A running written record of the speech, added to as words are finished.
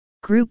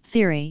Group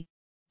theory,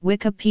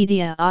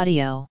 Wikipedia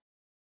audio.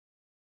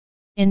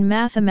 In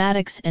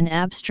mathematics and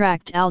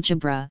abstract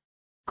algebra,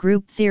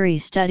 group theory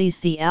studies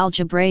the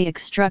algebraic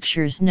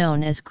structures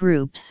known as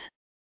groups.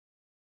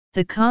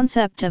 The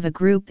concept of a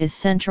group is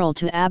central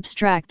to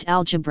abstract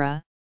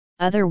algebra.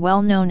 Other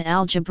well-known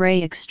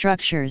algebraic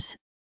structures,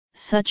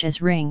 such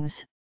as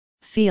rings,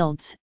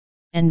 fields,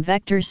 and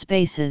vector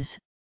spaces,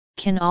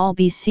 can all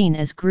be seen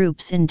as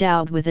groups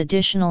endowed with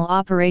additional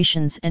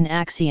operations and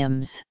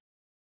axioms.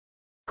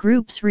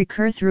 Groups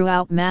recur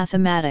throughout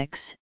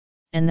mathematics,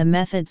 and the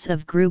methods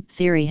of group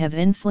theory have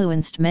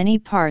influenced many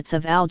parts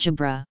of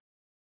algebra.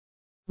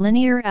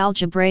 Linear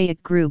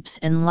algebraic groups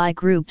and Lie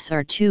groups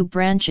are two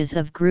branches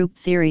of group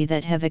theory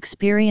that have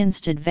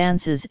experienced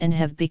advances and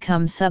have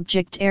become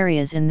subject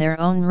areas in their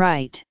own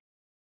right.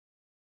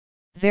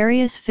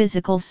 Various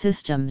physical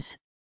systems,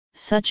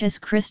 such as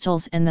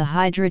crystals and the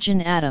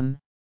hydrogen atom,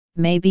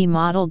 may be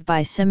modeled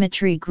by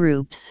symmetry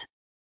groups.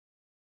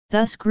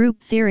 Thus, group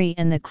theory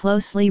and the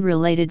closely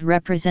related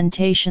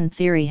representation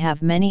theory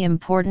have many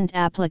important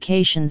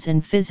applications in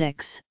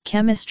physics,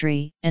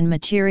 chemistry, and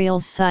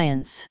materials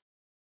science.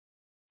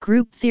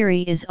 Group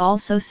theory is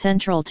also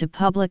central to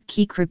public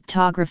key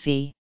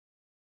cryptography.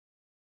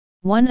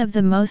 One of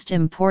the most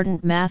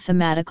important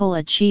mathematical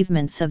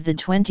achievements of the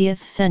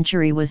 20th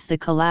century was the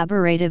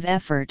collaborative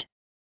effort,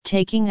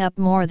 taking up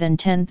more than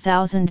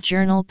 10,000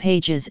 journal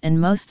pages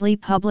and mostly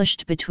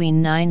published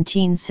between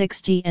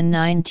 1960 and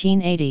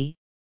 1980,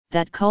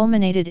 that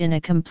culminated in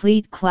a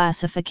complete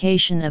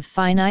classification of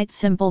finite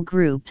simple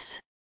groups.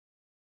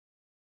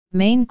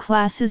 Main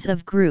classes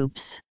of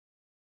groups.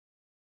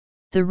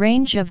 The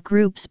range of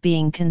groups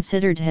being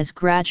considered has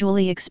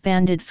gradually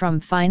expanded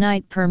from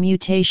finite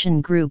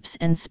permutation groups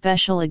and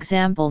special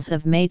examples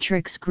of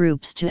matrix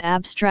groups to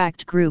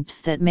abstract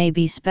groups that may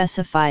be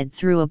specified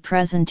through a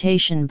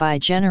presentation by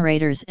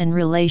generators and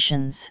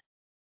relations.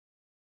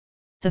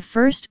 The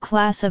first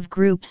class of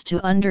groups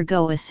to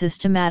undergo a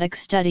systematic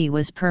study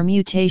was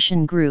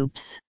permutation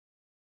groups.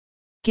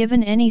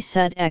 Given any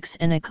set X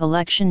and a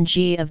collection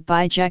G of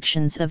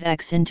bijections of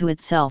X into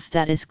itself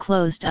that is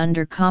closed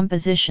under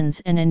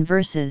compositions and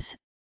inverses,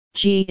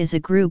 G is a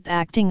group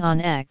acting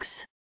on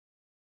X.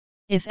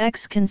 If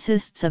X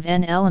consists of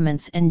n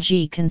elements and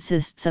G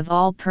consists of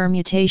all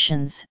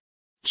permutations,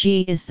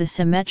 G is the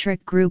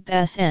symmetric group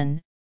Sn.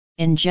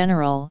 In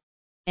general,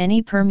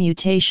 any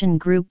permutation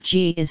group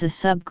G is a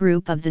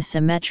subgroup of the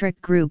symmetric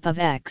group of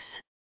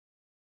X.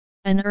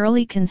 An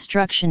early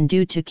construction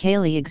due to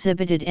Cayley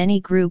exhibited any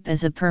group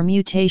as a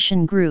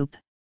permutation group,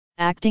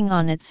 acting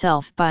on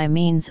itself by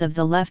means of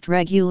the left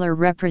regular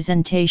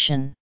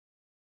representation.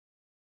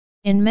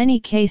 In many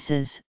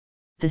cases,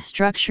 the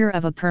structure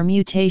of a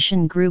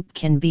permutation group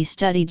can be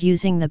studied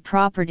using the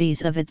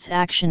properties of its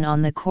action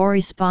on the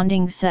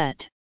corresponding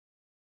set.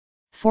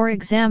 For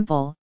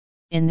example,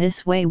 in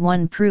this way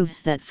one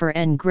proves that for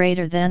n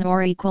greater than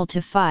or equal to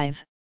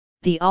 5,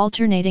 the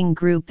alternating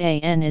group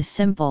An is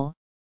simple,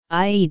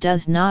 i.e.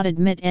 does not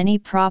admit any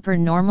proper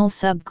normal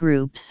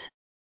subgroups.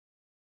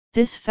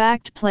 This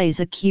fact plays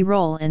a key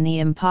role in the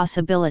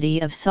impossibility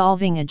of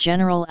solving a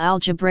general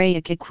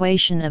algebraic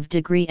equation of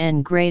degree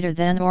n greater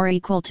than or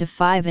equal to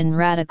 5 in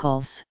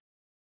radicals.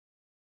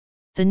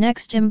 The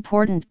next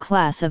important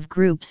class of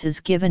groups is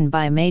given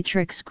by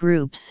matrix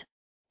groups,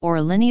 or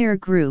linear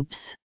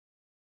groups.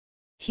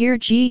 Here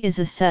G is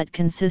a set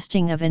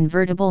consisting of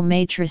invertible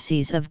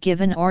matrices of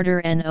given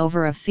order n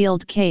over a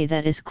field K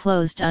that is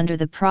closed under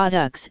the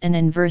products and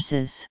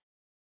inverses.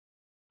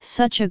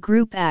 Such a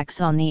group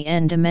acts on the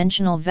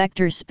n-dimensional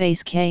vector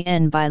space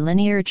Kn by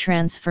linear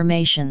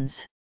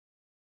transformations.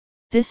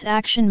 This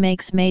action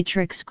makes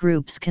matrix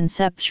groups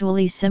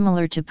conceptually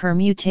similar to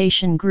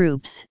permutation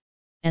groups,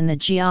 and the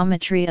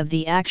geometry of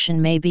the action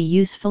may be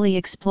usefully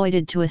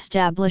exploited to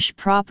establish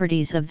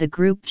properties of the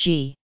group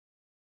G.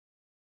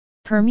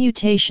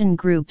 Permutation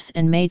groups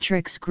and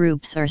matrix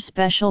groups are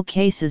special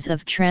cases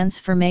of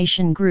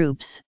transformation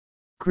groups,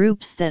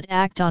 groups that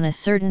act on a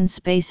certain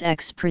space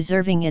X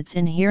preserving its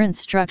inherent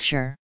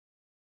structure.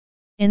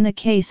 In the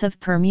case of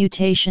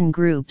permutation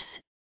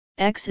groups,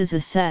 X is a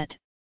set.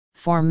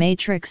 For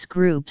matrix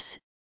groups,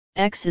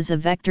 X is a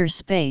vector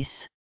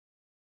space.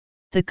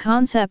 The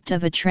concept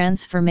of a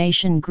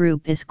transformation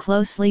group is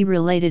closely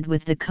related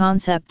with the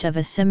concept of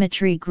a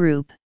symmetry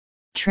group.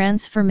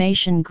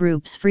 Transformation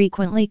groups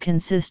frequently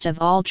consist of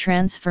all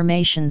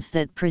transformations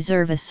that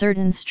preserve a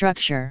certain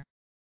structure.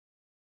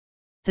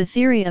 The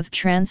theory of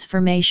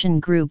transformation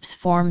groups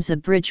forms a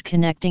bridge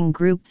connecting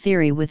group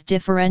theory with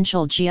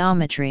differential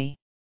geometry.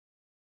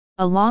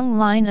 A long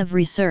line of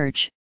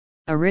research,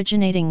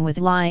 originating with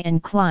Lie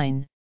and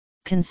Klein,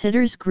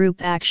 considers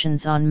group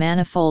actions on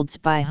manifolds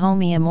by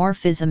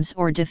homeomorphisms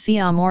or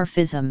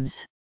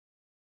diffeomorphisms.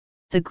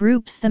 The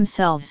groups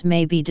themselves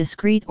may be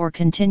discrete or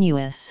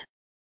continuous.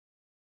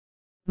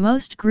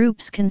 Most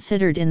groups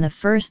considered in the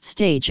first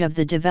stage of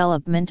the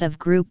development of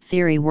group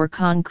theory were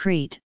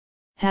concrete,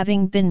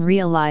 having been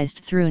realized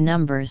through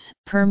numbers,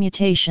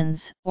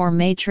 permutations, or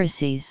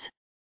matrices.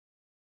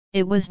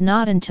 It was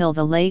not until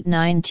the late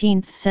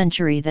 19th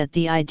century that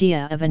the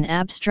idea of an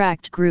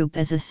abstract group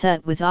as a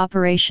set with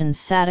operations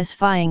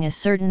satisfying a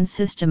certain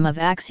system of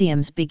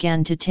axioms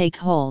began to take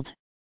hold.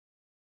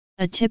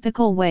 A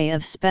typical way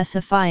of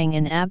specifying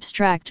an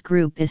abstract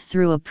group is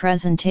through a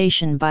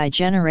presentation by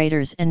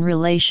generators and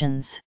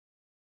relations.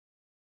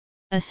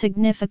 A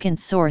significant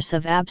source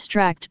of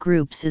abstract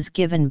groups is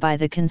given by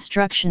the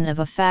construction of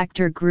a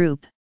factor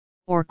group,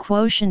 or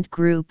quotient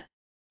group,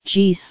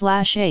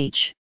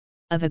 G/H,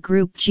 of a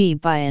group G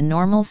by a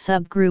normal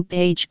subgroup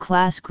H.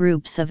 Class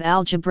groups of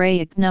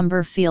algebraic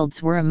number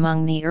fields were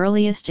among the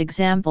earliest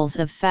examples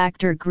of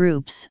factor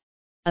groups,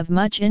 of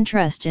much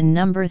interest in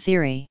number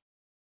theory.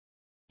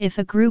 If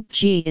a group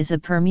G is a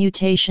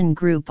permutation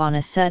group on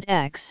a set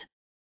X,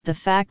 the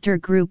factor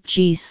group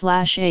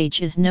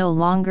G/H is no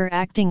longer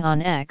acting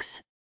on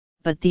X,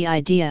 but the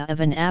idea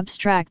of an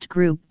abstract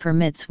group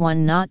permits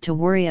one not to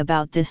worry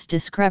about this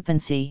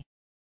discrepancy.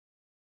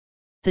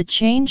 The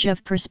change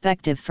of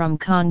perspective from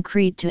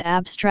concrete to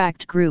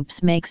abstract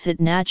groups makes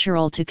it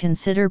natural to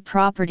consider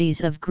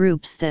properties of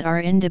groups that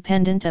are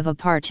independent of a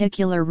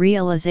particular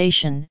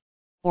realization,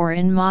 or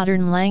in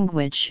modern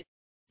language,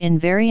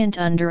 invariant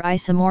under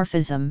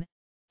isomorphism,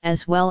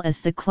 as well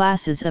as the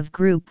classes of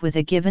group with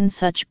a given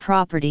such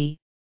property,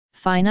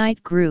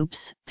 finite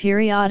groups,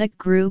 periodic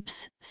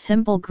groups,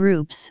 simple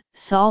groups,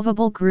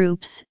 solvable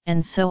groups,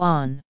 and so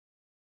on.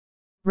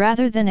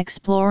 Rather than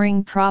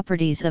exploring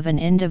properties of an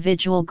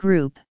individual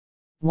group,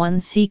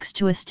 one seeks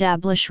to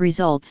establish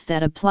results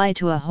that apply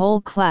to a whole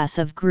class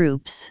of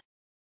groups.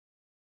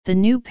 The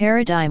new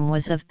paradigm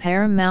was of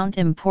paramount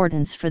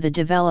importance for the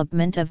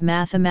development of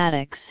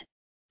mathematics.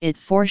 It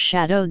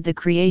foreshadowed the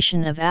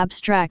creation of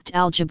abstract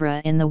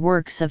algebra in the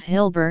works of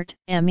Hilbert,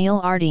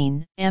 Emil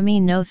Artin, Emmy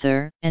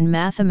Noether, and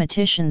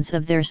mathematicians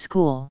of their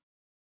school.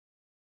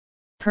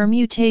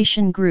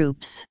 Permutation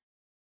groups.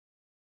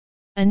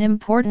 An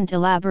important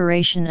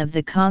elaboration of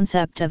the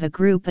concept of a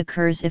group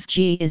occurs if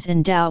G is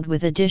endowed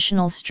with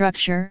additional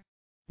structure,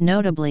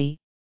 notably,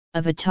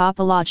 of a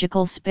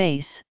topological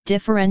space,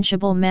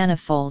 differentiable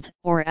manifold,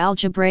 or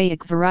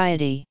algebraic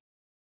variety.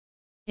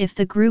 If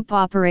the group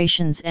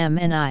operations M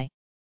and I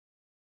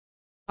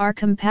are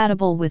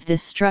compatible with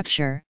this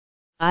structure,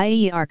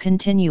 i.e. are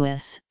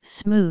continuous,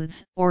 smooth,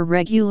 or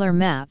regular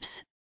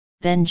maps,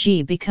 then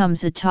G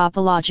becomes a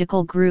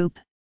topological group,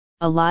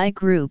 a Lie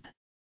group,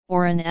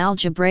 or an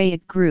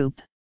algebraic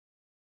group.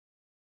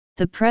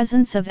 The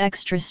presence of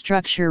extra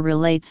structure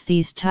relates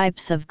these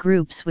types of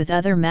groups with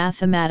other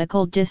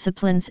mathematical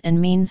disciplines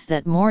and means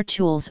that more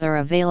tools are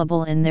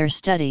available in their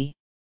study.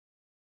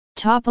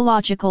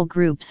 Topological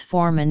groups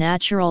form a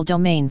natural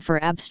domain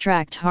for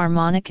abstract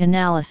harmonic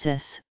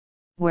analysis,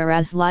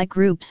 whereas Lie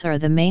groups are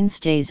the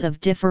mainstays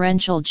of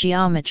differential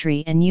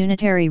geometry and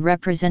unitary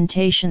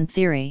representation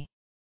theory.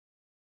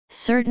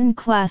 Certain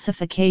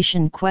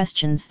classification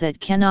questions that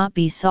cannot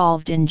be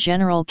solved in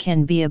general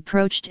can be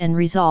approached and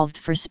resolved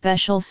for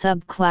special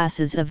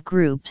subclasses of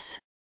groups.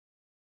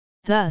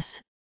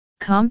 Thus,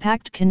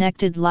 compact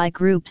connected Lie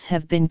groups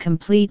have been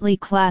completely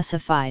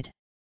classified.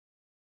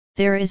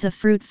 There is a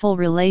fruitful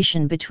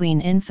relation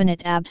between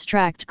infinite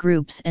abstract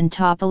groups and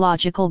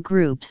topological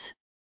groups.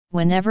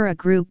 Whenever a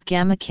group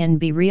gamma can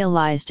be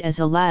realized as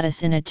a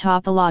lattice in a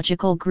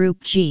topological group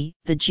G,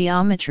 the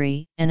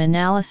geometry and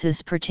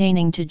analysis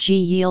pertaining to G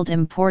yield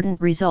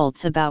important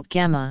results about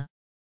gamma.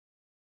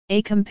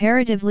 A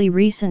comparatively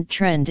recent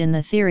trend in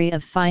the theory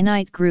of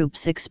finite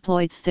groups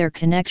exploits their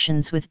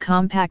connections with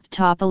compact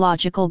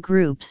topological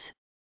groups.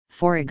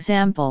 For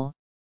example,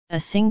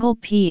 a single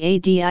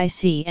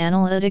PADIC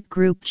analytic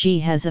group G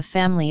has a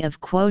family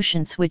of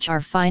quotients which are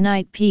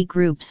finite P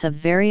groups of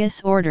various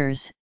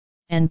orders,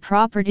 and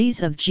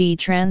properties of G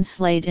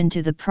translate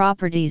into the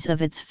properties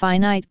of its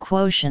finite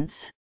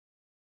quotients.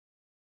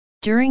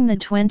 During the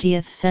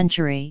 20th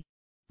century,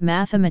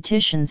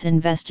 mathematicians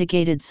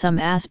investigated some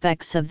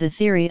aspects of the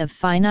theory of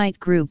finite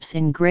groups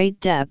in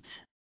great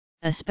depth,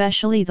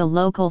 especially the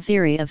local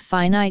theory of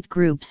finite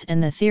groups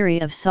and the theory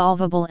of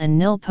solvable and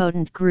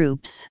nilpotent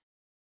groups.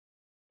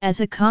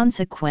 As a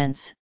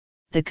consequence,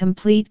 the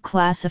complete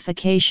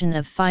classification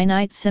of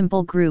finite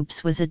simple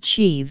groups was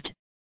achieved,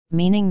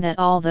 meaning that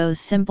all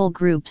those simple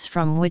groups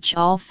from which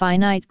all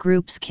finite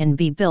groups can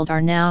be built are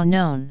now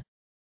known.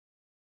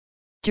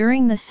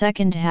 During the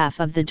second half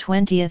of the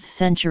 20th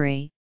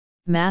century,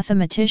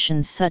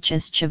 mathematicians such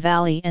as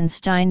Cavalli and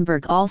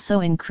Steinberg also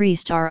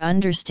increased our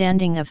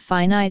understanding of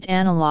finite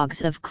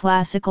analogues of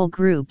classical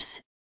groups,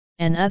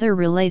 and other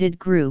related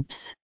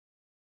groups.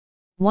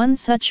 One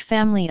such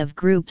family of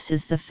groups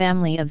is the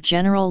family of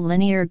general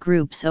linear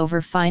groups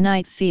over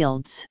finite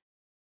fields.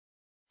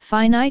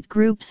 Finite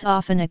groups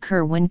often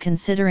occur when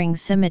considering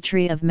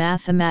symmetry of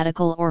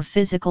mathematical or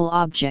physical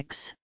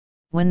objects,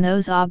 when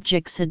those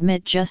objects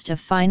admit just a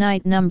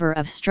finite number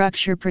of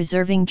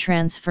structure-preserving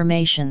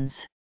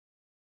transformations.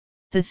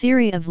 The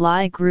theory of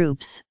Lie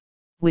groups,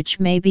 which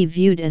may be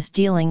viewed as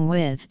dealing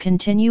with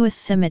continuous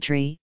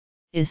symmetry,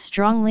 is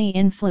strongly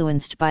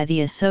influenced by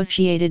the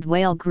associated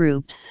Weyl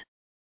groups.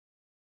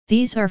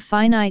 These are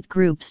finite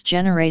groups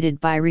generated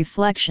by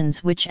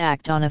reflections which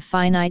act on a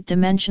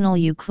finite-dimensional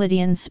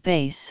Euclidean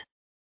space.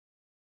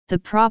 The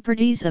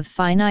properties of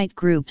finite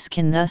groups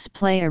can thus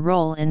play a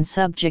role in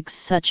subjects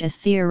such as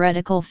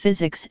theoretical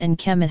physics and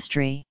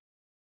chemistry.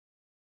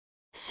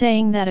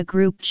 Saying that a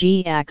group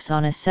G acts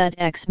on a set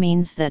X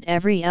means that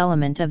every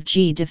element of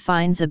G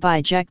defines a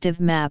bijective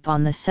map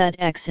on the set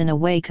X in a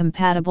way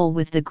compatible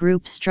with the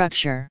group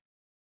structure.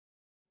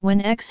 When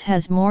X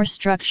has more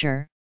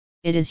structure,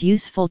 it is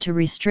useful to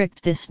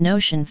restrict this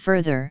notion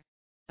further.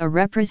 A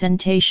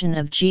representation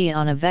of G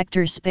on a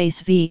vector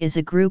space V is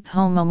a group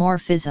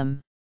homomorphism,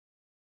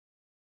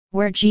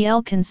 where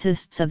GL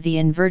consists of the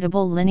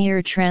invertible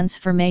linear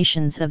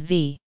transformations of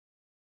V.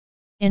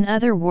 In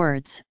other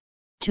words,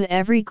 to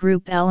every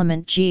group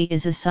element G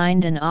is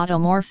assigned an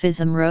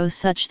automorphism ρ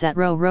such that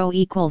ρ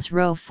equals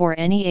ρ for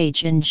any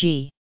H in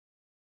G.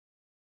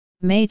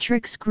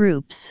 Matrix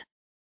groups.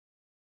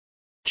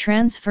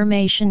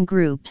 Transformation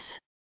groups.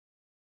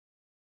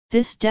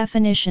 This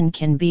definition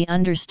can be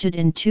understood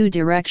in two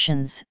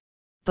directions,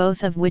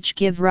 both of which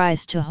give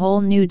rise to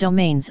whole new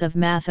domains of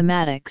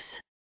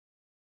mathematics.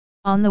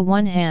 On the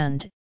one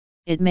hand,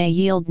 it may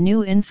yield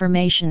new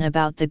information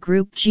about the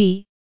group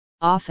G.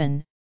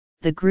 Often,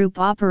 the group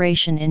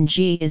operation in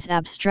G is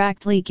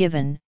abstractly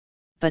given,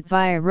 but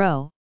via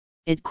ρ,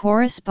 it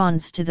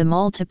corresponds to the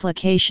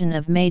multiplication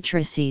of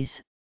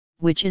matrices,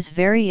 which is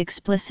very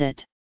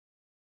explicit.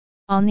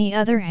 On the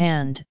other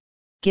hand,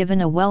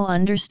 given a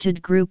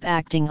well-understood group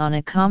acting on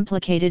a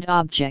complicated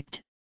object,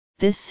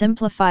 this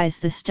simplifies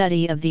the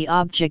study of the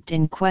object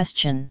in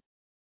question.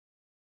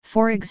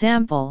 For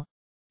example,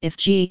 if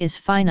G is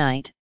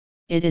finite,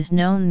 it is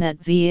known that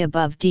V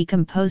above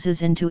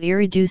decomposes into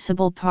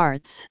irreducible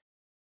parts.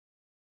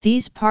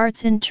 These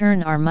parts in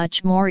turn are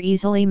much more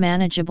easily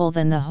manageable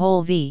than the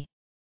whole V.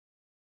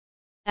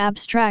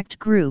 Abstract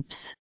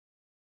groups.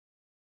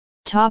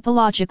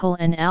 Topological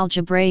and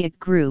algebraic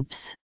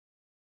groups.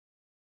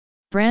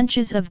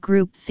 Branches of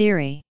group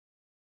theory.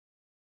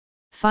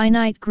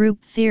 Finite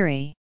group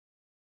theory.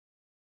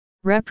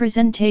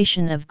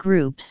 Representation of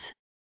groups.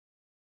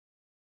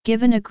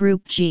 Given a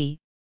group G,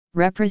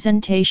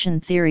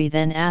 representation theory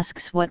then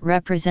asks what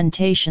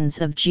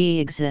representations of G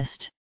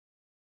exist.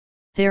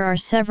 There are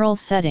several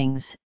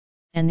settings,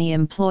 and the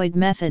employed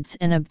methods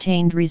and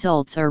obtained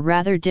results are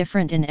rather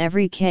different in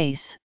every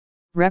case.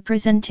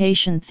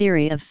 Representation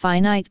theory of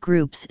finite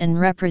groups and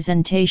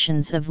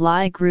representations of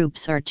Lie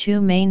groups are two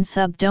main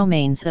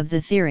subdomains of the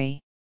theory.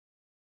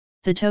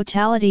 The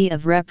totality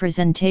of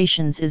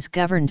representations is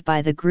governed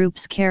by the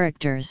group's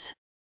characters.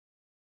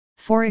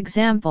 For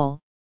example,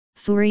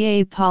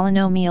 Fourier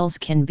polynomials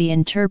can be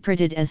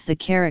interpreted as the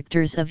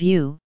characters of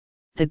U,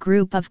 the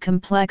group of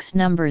complex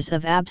numbers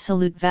of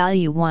absolute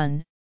value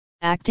 1,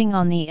 acting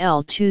on the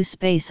L2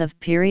 space of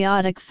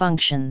periodic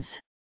functions.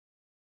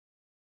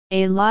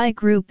 A Lie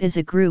group is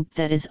a group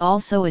that is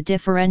also a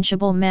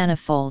differentiable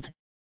manifold,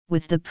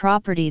 with the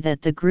property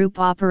that the group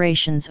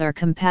operations are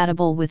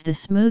compatible with the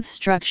smooth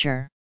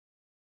structure.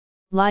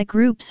 Lie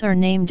groups are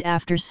named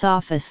after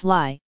Sophus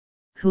Lie,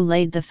 who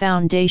laid the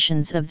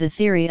foundations of the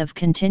theory of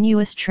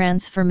continuous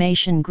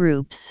transformation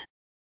groups.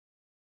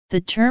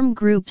 The term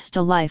groups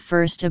de Lie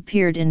first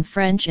appeared in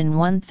French in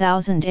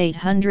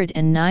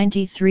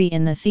 1893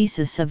 in the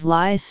thesis of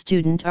Lie's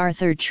student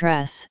Arthur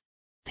Tress,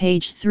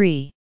 page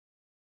 3.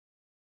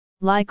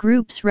 Lie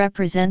groups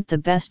represent the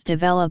best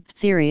developed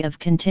theory of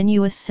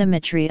continuous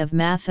symmetry of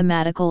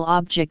mathematical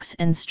objects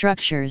and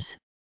structures,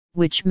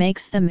 which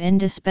makes them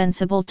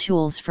indispensable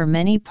tools for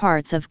many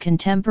parts of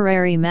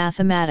contemporary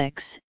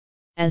mathematics,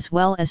 as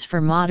well as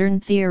for modern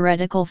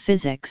theoretical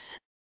physics.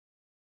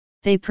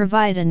 They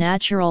provide a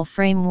natural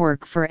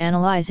framework for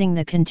analyzing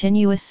the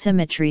continuous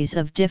symmetries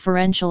of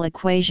differential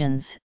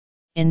equations,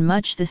 in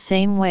much the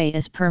same way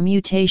as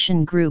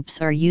permutation groups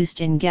are used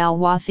in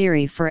Galois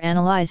theory for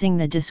analyzing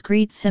the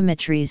discrete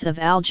symmetries of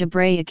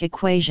algebraic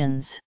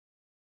equations.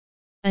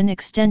 An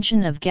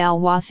extension of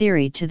Galois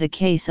theory to the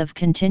case of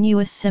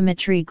continuous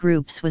symmetry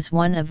groups was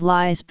one of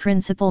Lie's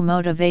principal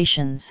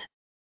motivations.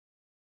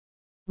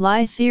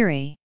 Lie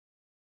theory.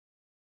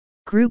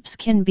 Groups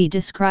can be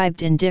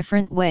described in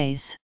different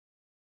ways.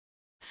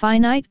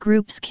 Finite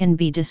groups can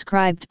be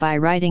described by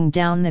writing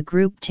down the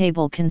group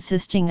table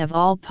consisting of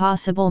all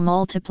possible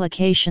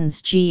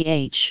multiplications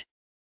GH.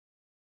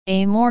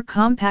 A more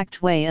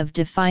compact way of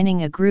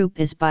defining a group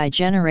is by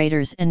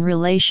generators and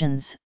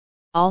relations,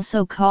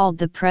 also called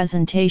the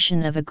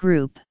presentation of a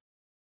group.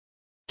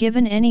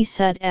 Given any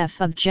set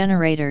F of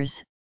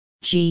generators,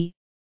 G,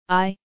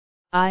 I,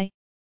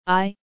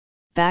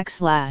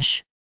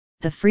 backslash,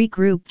 the free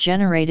group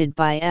generated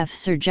by F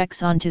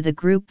surjects onto the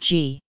group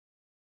G.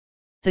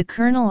 The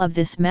kernel of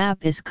this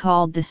map is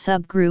called the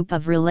subgroup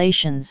of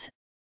relations,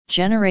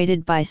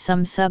 generated by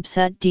some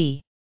subset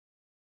D.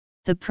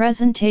 The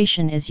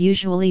presentation is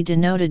usually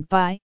denoted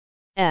by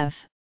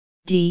F,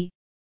 D,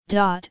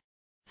 dot,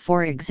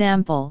 for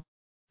example,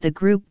 the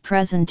group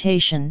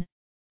presentation,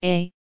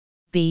 A,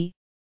 B,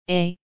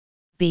 A,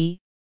 B,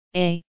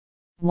 A,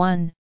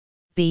 1,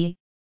 B,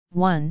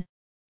 1,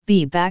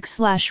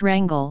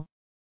 B\Wrangle,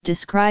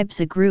 describes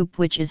a group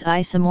which is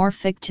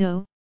isomorphic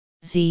to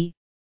Z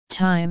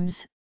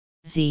times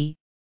Z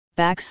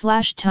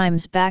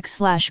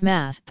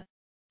 \math.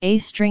 A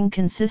string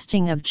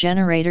consisting of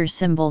generator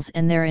symbols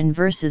and their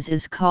inverses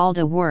is called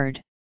a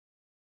word.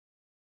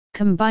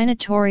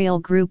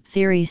 Combinatorial group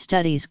theory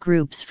studies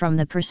groups from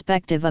the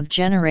perspective of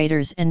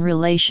generators and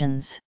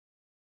relations.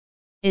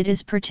 It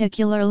is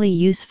particularly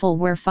useful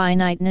where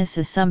finiteness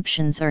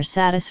assumptions are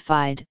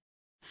satisfied,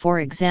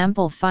 for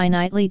example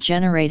finitely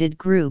generated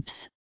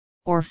groups,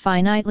 or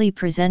finitely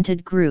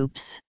presented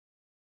groups.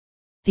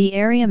 The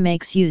area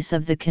makes use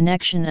of the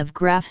connection of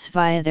graphs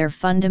via their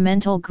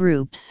fundamental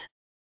groups.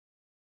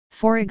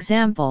 For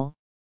example,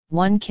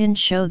 one can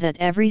show that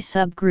every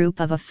subgroup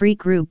of a free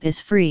group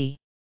is free.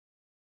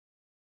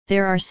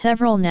 There are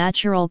several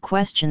natural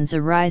questions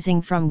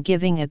arising from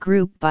giving a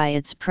group by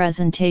its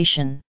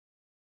presentation.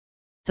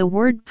 The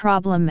word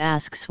problem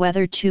asks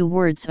whether two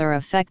words are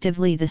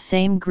effectively the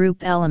same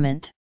group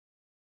element.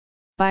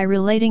 By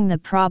relating the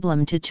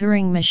problem to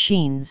Turing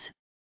machines,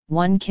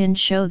 one can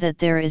show that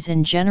there is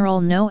in general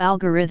no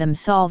algorithm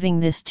solving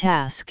this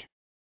task.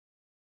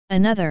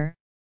 Another,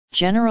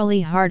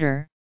 generally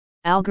harder,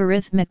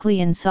 algorithmically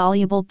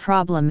insoluble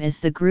problem is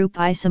the group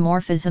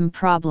isomorphism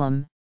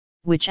problem,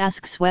 which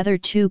asks whether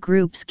two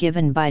groups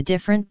given by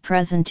different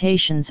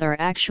presentations are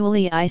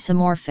actually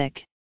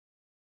isomorphic.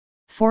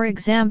 For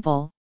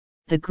example,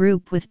 the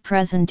group with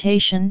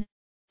presentation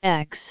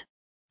x,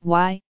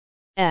 y,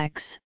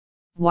 x,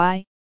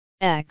 y,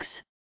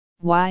 x,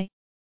 y,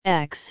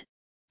 x,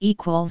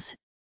 equals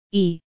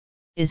E,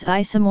 is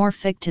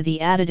isomorphic to the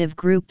additive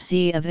group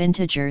Z of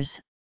integers,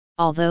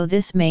 although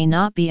this may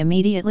not be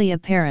immediately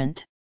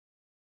apparent.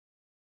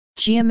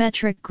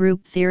 Geometric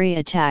group theory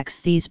attacks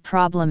these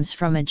problems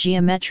from a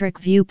geometric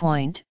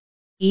viewpoint,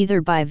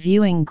 either by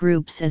viewing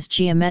groups as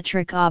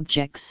geometric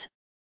objects,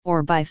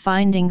 or by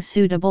finding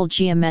suitable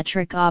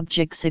geometric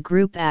objects a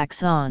group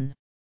acts on.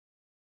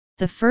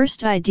 The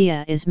first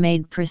idea is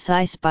made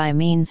precise by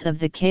means of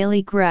the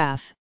Cayley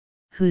graph,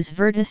 whose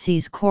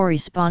vertices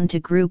correspond to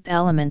group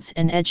elements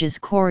and edges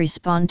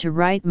correspond to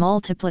right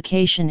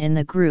multiplication in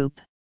the group.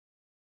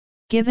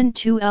 Given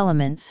two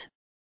elements,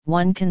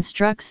 one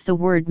constructs the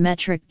word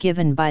metric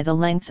given by the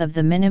length of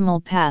the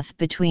minimal path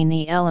between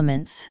the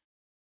elements.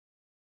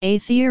 A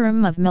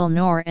theorem of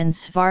Milnor and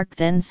Svark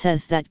then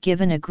says that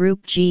given a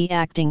group G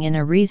acting in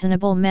a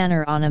reasonable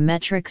manner on a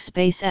metric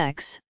space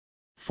X,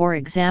 for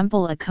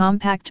example a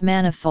compact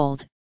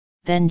manifold,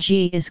 then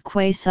G is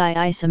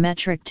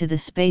quasi-isometric to the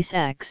space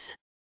X.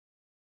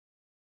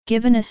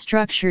 Given a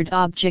structured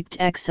object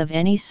X of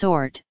any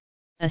sort,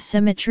 a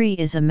symmetry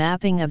is a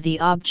mapping of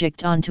the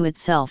object onto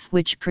itself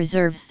which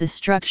preserves the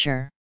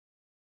structure.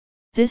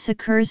 This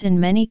occurs in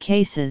many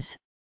cases,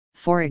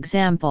 for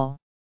example,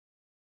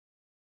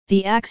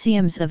 the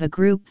axioms of a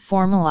group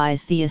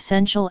formalize the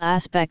essential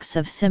aspects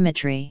of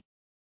symmetry.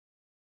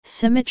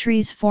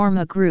 Symmetries form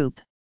a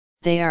group.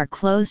 They are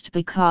closed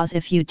because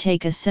if you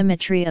take a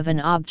symmetry of an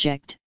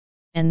object,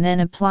 and then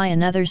apply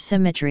another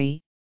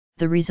symmetry,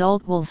 the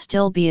result will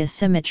still be a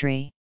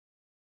symmetry.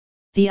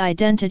 The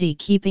identity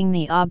keeping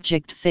the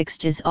object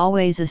fixed is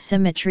always a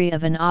symmetry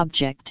of an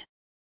object.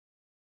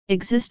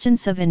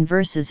 Existence of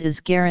inverses is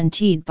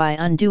guaranteed by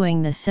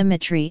undoing the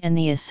symmetry, and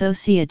the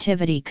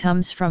associativity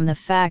comes from the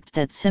fact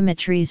that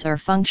symmetries are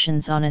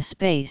functions on a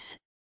space,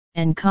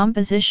 and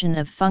composition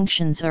of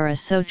functions are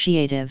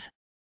associative.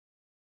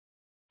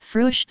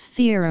 Frucht's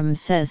theorem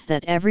says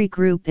that every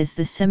group is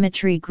the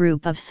symmetry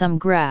group of some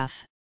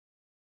graph.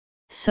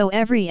 So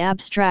every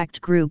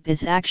abstract group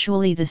is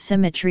actually the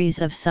symmetries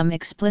of some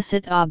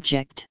explicit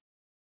object.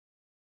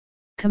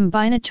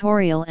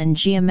 Combinatorial and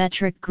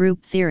geometric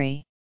group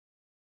theory.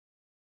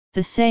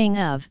 The saying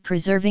of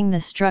preserving the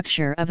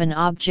structure of an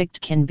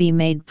object can be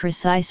made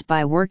precise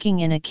by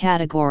working in a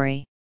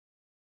category.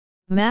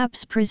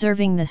 Maps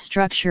preserving the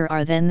structure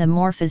are then the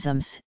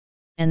morphisms,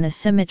 and the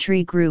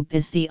symmetry group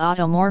is the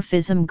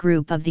automorphism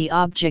group of the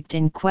object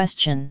in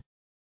question.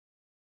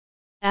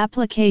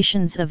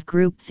 Applications of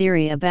group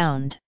theory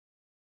abound.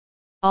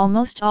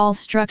 Almost all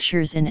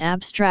structures in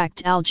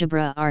abstract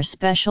algebra are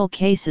special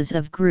cases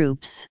of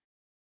groups.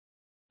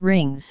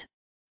 Rings,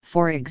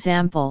 for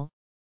example,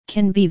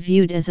 can be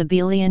viewed as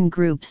abelian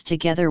groups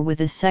together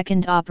with a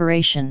second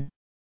operation.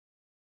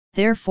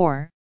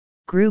 Therefore,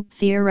 group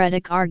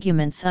theoretic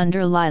arguments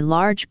underlie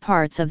large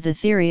parts of the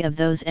theory of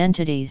those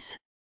entities.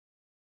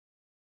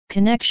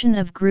 Connection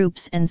of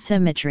groups and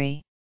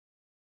symmetry.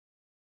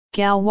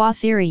 Galois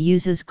theory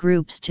uses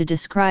groups to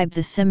describe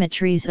the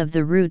symmetries of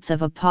the roots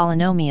of a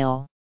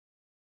polynomial.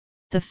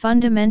 The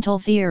fundamental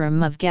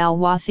theorem of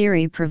Galois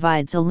theory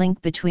provides a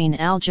link between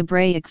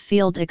algebraic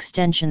field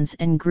extensions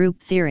and group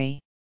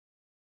theory.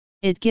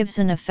 It gives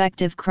an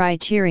effective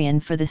criterion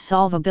for the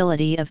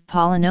solvability of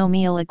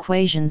polynomial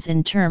equations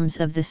in terms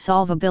of the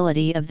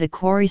solvability of the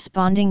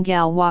corresponding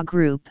Galois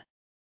group.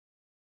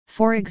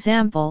 For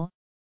example,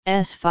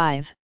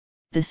 S5,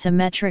 the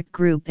symmetric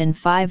group in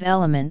 5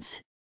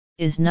 elements,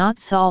 is not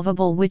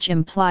solvable, which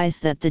implies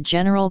that the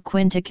general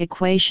quintic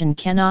equation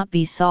cannot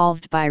be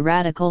solved by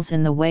radicals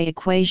in the way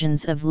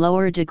equations of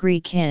lower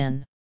degree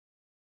can.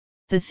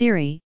 The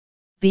theory,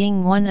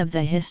 being one of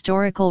the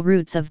historical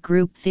roots of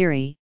group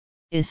theory,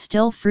 is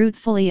still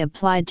fruitfully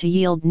applied to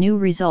yield new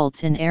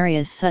results in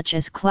areas such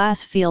as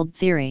class field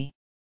theory.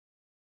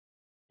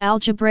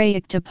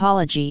 Algebraic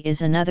topology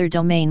is another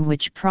domain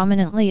which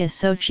prominently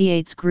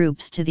associates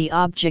groups to the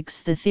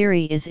objects the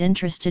theory is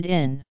interested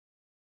in.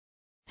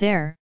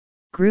 There,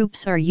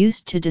 groups are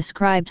used to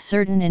describe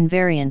certain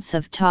invariants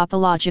of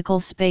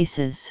topological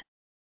spaces.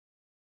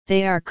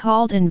 They are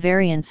called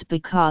invariants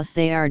because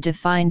they are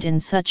defined in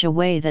such a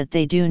way that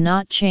they do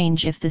not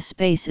change if the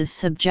space is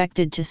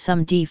subjected to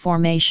some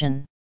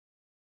deformation.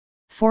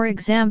 For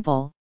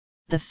example,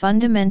 the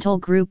fundamental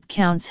group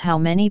counts how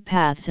many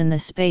paths in the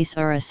space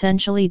are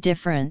essentially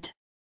different.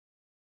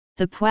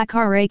 The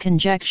Poincaré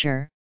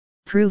conjecture,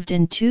 proved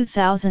in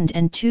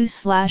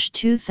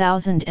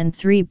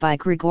 2002/2003 by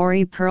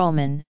Grigori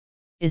Perelman,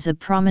 is a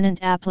prominent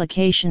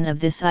application of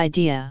this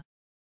idea.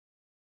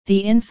 The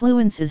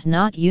influence is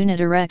not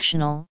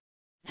unidirectional,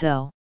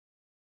 though.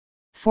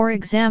 For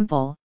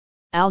example,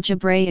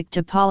 algebraic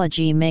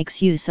topology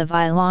makes use of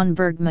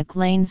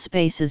Eilenberg-MacLane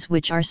spaces,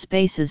 which are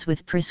spaces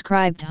with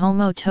prescribed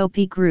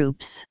homotopy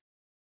groups.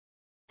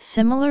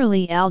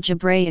 Similarly,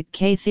 algebraic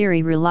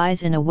K-theory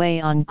relies in a way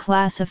on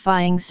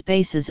classifying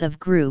spaces of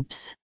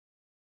groups.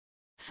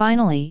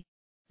 Finally,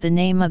 the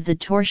name of the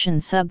torsion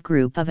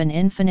subgroup of an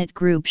infinite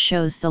group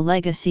shows the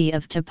legacy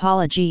of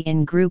topology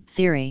in group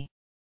theory.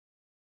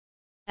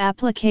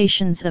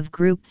 Applications of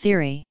group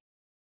theory.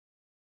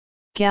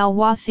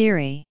 Galois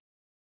theory.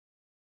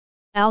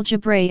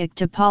 Algebraic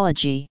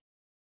topology.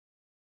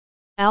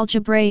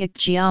 Algebraic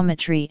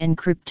geometry and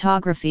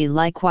cryptography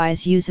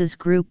likewise uses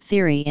group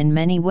theory in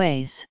many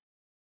ways.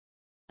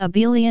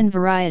 Abelian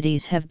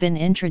varieties have been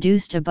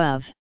introduced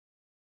above.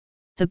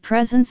 The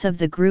presence of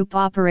the group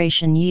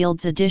operation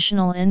yields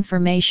additional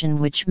information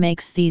which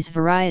makes these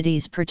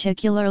varieties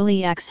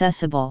particularly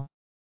accessible.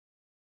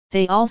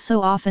 They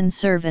also often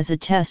serve as a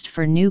test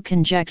for new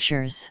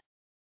conjectures.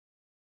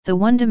 The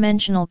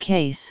one-dimensional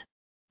case,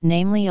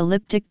 namely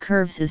elliptic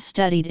curves, is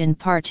studied in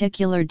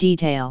particular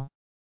detail.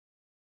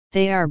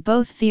 They are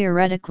both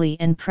theoretically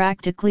and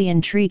practically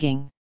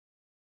intriguing.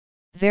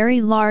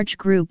 Very large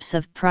groups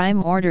of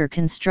prime order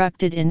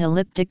constructed in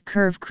elliptic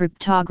curve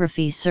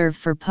cryptography serve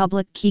for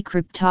public key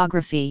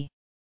cryptography.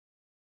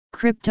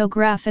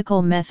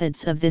 Cryptographical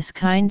methods of this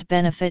kind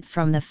benefit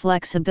from the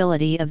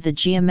flexibility of the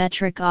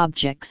geometric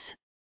objects,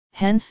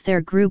 hence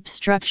their group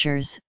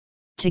structures,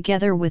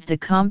 together with the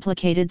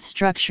complicated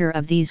structure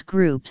of these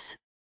groups,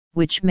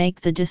 which make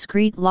the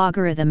discrete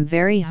logarithm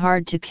very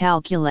hard to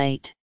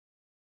calculate.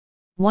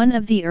 One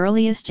of the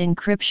earliest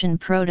encryption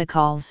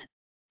protocols,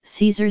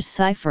 Caesar's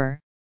cipher,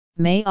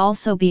 may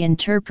also be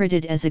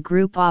interpreted as a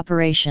group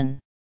operation.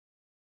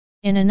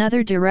 In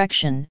another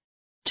direction,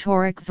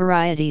 toric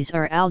varieties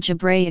are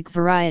algebraic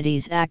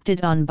varieties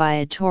acted on by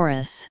a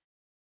torus.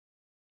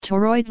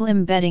 Toroidal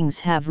embeddings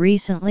have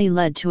recently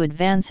led to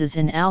advances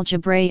in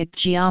algebraic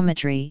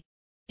geometry,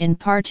 in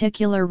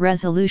particular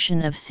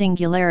resolution of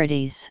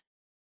singularities.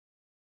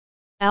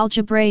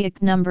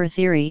 Algebraic number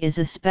theory is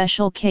a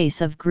special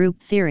case of group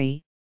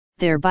theory,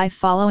 thereby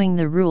following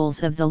the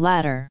rules of the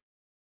latter.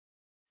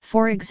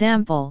 For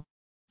example,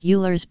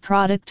 Euler's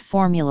product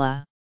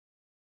formula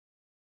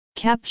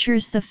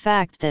captures the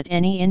fact that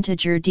any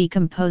integer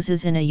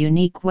decomposes in a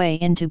unique way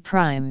into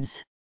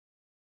primes.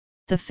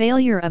 The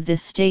failure of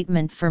this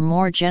statement for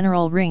more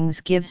general rings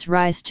gives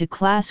rise to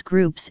class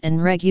groups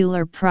and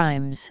regular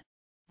primes,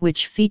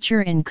 which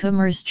feature in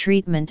Kummer's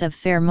treatment of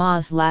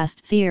Fermat's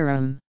last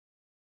theorem.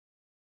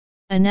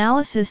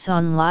 Analysis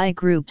on Lie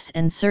groups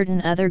and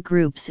certain other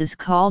groups is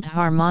called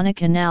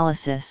harmonic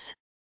analysis.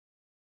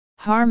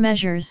 Har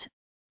measures,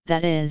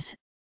 that is,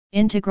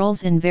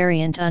 integrals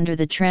invariant under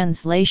the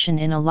translation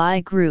in a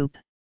Lie group,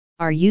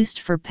 are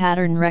used for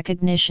pattern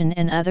recognition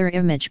and other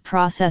image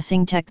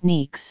processing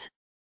techniques.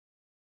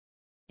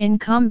 In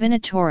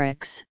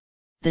combinatorics,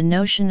 the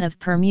notion of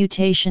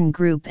permutation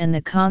group and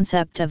the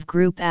concept of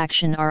group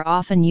action are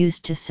often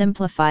used to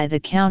simplify the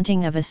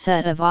counting of a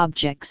set of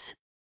objects.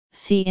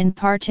 See in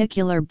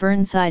particular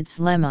Burnside's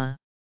lemma.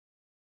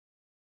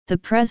 The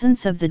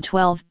presence of the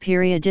 12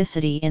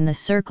 periodicity in the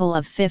circle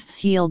of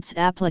fifths yields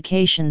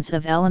applications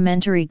of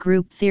elementary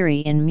group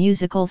theory in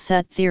musical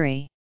set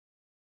theory.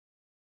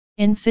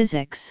 In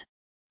physics,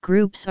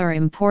 groups are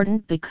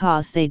important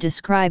because they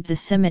describe the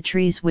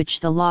symmetries which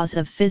the laws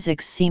of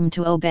physics seem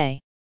to obey.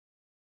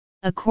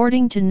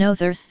 According to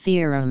Noether's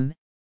theorem,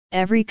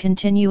 every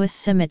continuous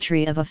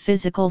symmetry of a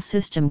physical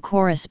system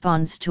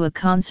corresponds to a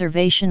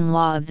conservation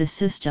law of the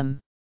system.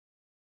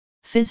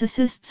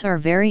 Physicists are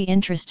very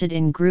interested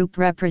in group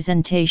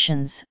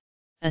representations,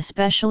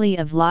 especially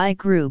of Lie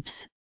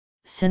groups,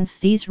 since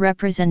these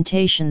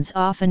representations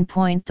often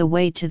point the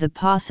way to the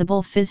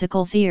possible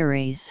physical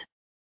theories.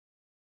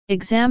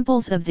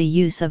 Examples of the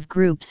use of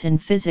groups in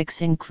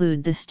physics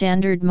include the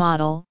Standard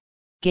Model,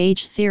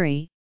 gauge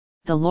theory,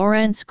 the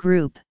Lorentz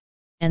group,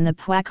 and the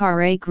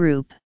Poincaré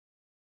group.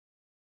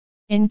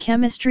 In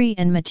chemistry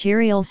and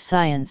materials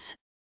science,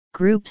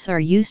 groups are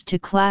used to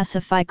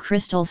classify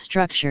crystal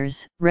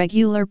structures,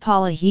 regular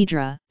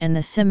polyhedra, and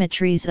the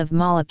symmetries of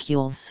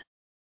molecules.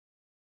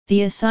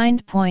 The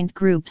assigned point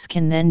groups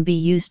can then be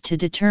used to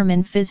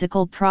determine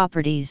physical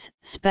properties,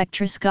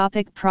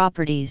 spectroscopic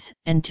properties,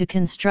 and to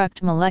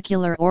construct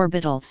molecular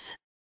orbitals.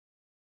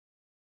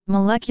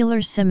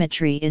 Molecular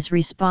symmetry is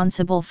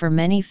responsible for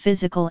many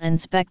physical and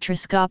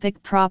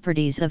spectroscopic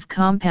properties of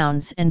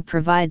compounds and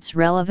provides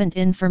relevant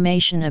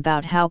information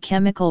about how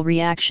chemical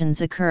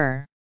reactions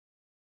occur.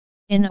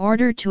 In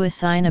order to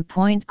assign a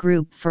point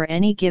group for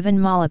any given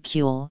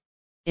molecule,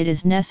 it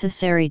is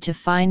necessary to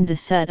find the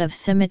set of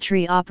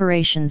symmetry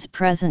operations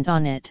present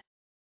on it.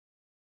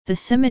 The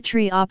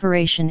symmetry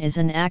operation is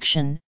an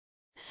action,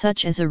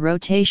 such as a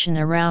rotation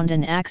around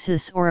an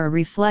axis or a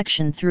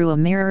reflection through a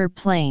mirror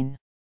plane.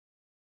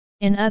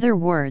 In other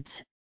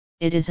words,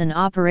 it is an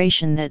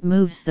operation that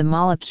moves the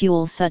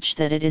molecule such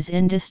that it is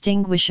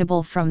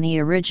indistinguishable from the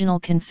original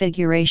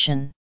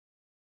configuration.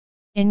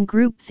 In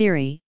group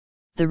theory,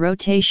 the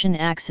rotation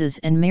axes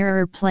and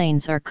mirror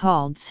planes are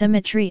called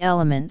symmetry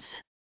elements.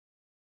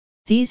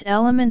 These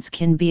elements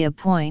can be a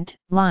point,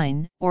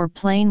 line, or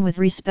plane with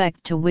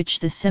respect to which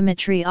the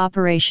symmetry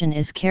operation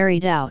is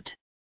carried out.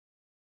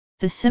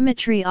 The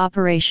symmetry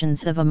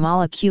operations of a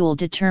molecule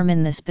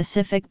determine the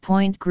specific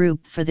point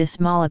group for this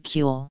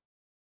molecule.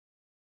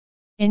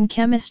 In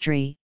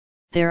chemistry,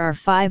 there are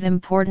 5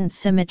 important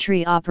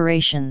symmetry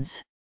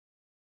operations.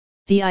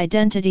 The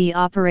identity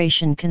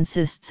operation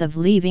consists of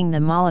leaving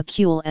the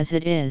molecule as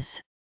it is.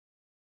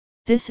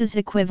 This is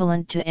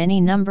equivalent to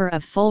any number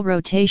of full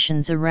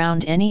rotations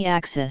around any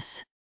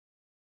axis.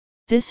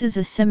 This is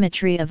a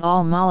symmetry of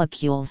all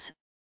molecules,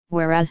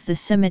 whereas the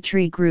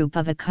symmetry group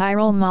of a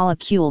chiral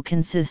molecule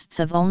consists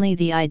of only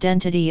the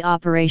identity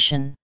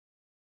operation.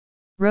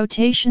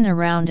 Rotation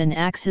around an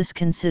axis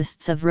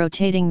consists of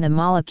rotating the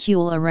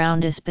molecule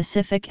around a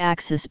specific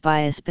axis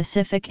by a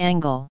specific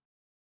angle.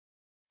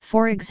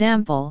 For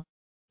example,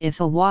 if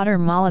a water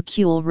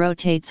molecule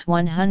rotates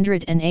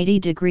 180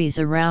 degrees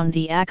around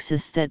the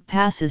axis that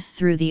passes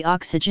through the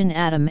oxygen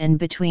atom and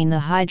between the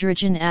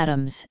hydrogen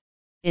atoms,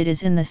 it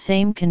is in the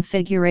same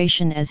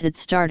configuration as it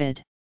started.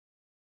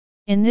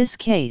 In this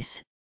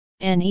case,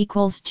 n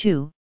equals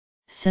 2,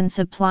 since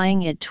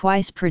applying it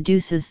twice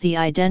produces the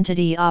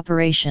identity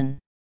operation.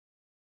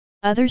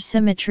 Other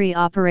symmetry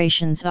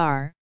operations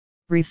are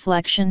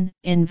reflection,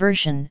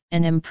 inversion,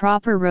 and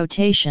improper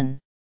rotation.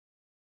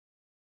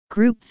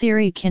 Group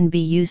theory can be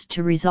used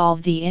to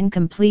resolve the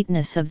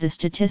incompleteness of the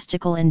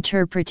statistical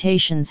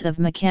interpretations of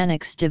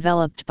mechanics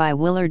developed by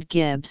Willard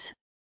Gibbs,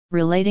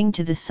 relating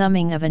to the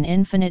summing of an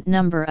infinite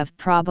number of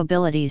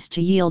probabilities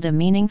to yield a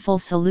meaningful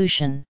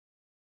solution.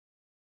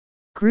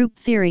 Group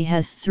theory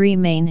has 3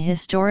 main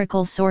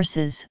historical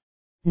sources: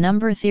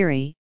 number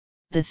theory,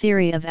 the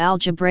theory of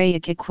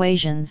algebraic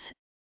equations,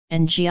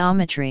 and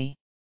geometry.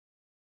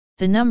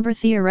 The number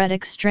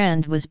theoretic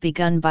strand was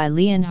begun by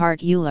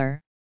Leonhard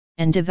Euler,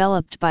 and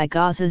developed by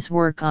Gauss's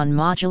work on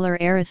modular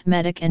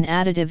arithmetic and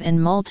additive and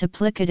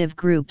multiplicative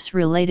groups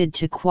related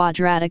to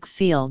quadratic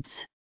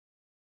fields.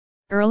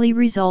 Early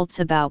results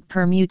about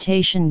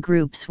permutation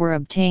groups were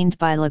obtained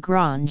by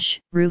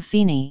Lagrange,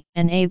 Ruffini,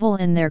 and Abel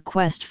in their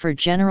quest for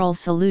general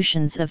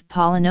solutions of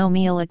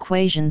polynomial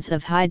equations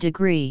of high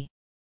degree.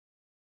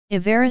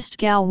 Évariste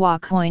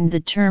Galois coined the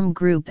term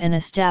group and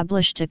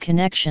established a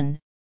connection,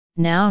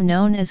 now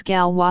known as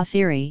Galois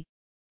theory,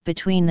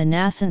 between the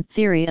nascent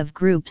theory of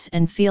groups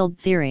and field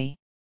theory.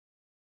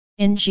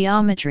 In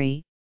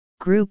geometry,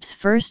 groups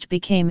first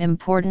became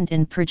important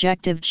in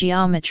projective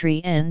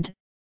geometry and,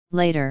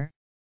 later,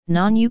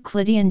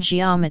 non-Euclidean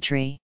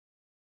geometry.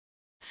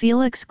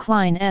 Felix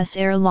Klein's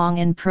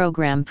Erlangen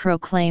program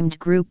proclaimed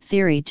group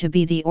theory to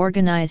be the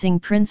organizing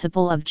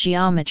principle of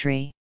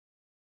geometry.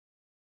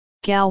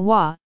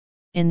 Galois,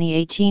 in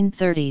the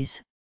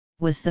 1830s,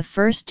 was the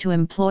first to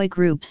employ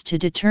groups to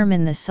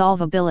determine the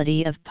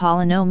solvability of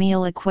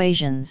polynomial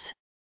equations.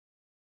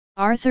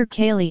 Arthur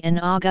Cayley and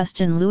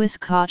Augustin Louis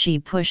Cauchy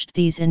pushed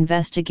these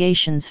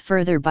investigations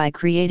further by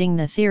creating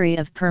the theory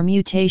of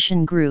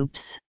permutation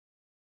groups.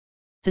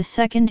 The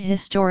second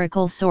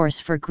historical source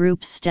for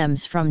groups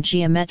stems from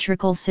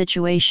geometrical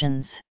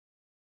situations.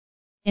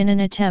 In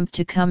an attempt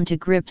to come to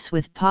grips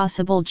with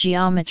possible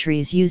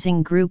geometries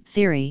using group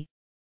theory,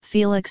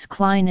 Felix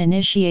Klein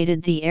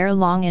initiated the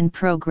Erlangen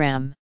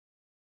program.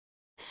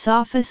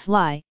 Sophus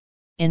Lie,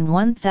 in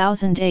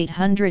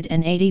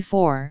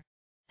 1884,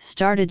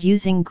 started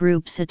using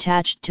groups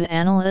attached to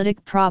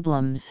analytic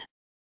problems.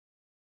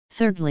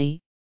 Thirdly,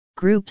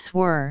 groups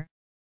were,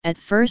 at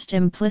first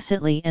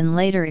implicitly and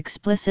later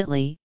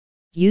explicitly,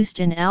 used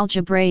in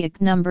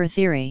algebraic number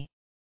theory.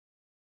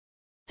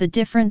 The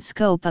different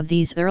scope of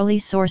these early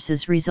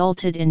sources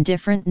resulted in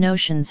different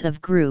notions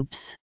of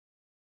groups.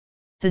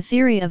 The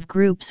theory of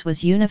groups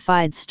was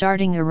unified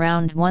starting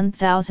around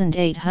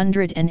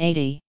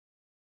 1880.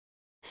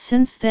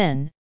 Since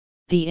then,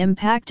 the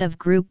impact of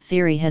group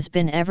theory has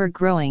been ever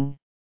growing,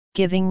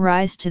 giving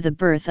rise to the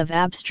birth of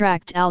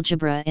abstract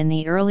algebra in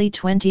the early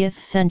 20th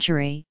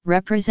century,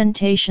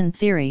 representation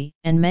theory,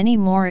 and many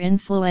more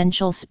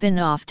influential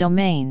spin-off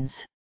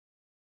domains.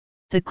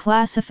 The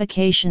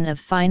classification of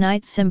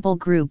finite simple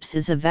groups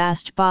is a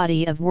vast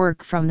body of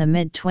work from the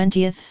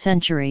mid-20th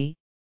century,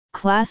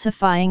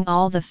 classifying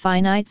all the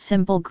finite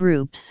simple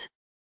groups.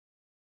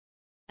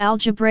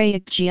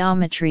 Algebraic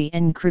geometry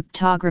and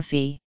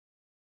cryptography.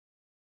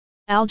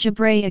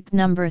 Algebraic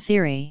number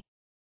theory.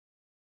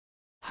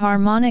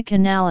 Harmonic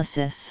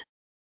analysis.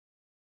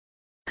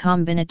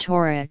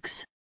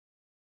 Combinatorics.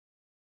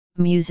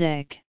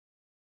 Music.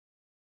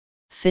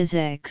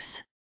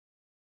 Physics.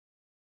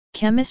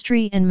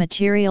 Chemistry and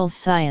materials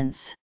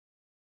science.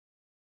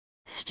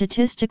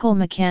 Statistical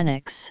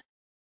mechanics.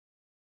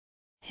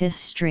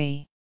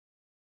 History.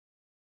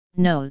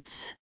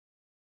 Notes.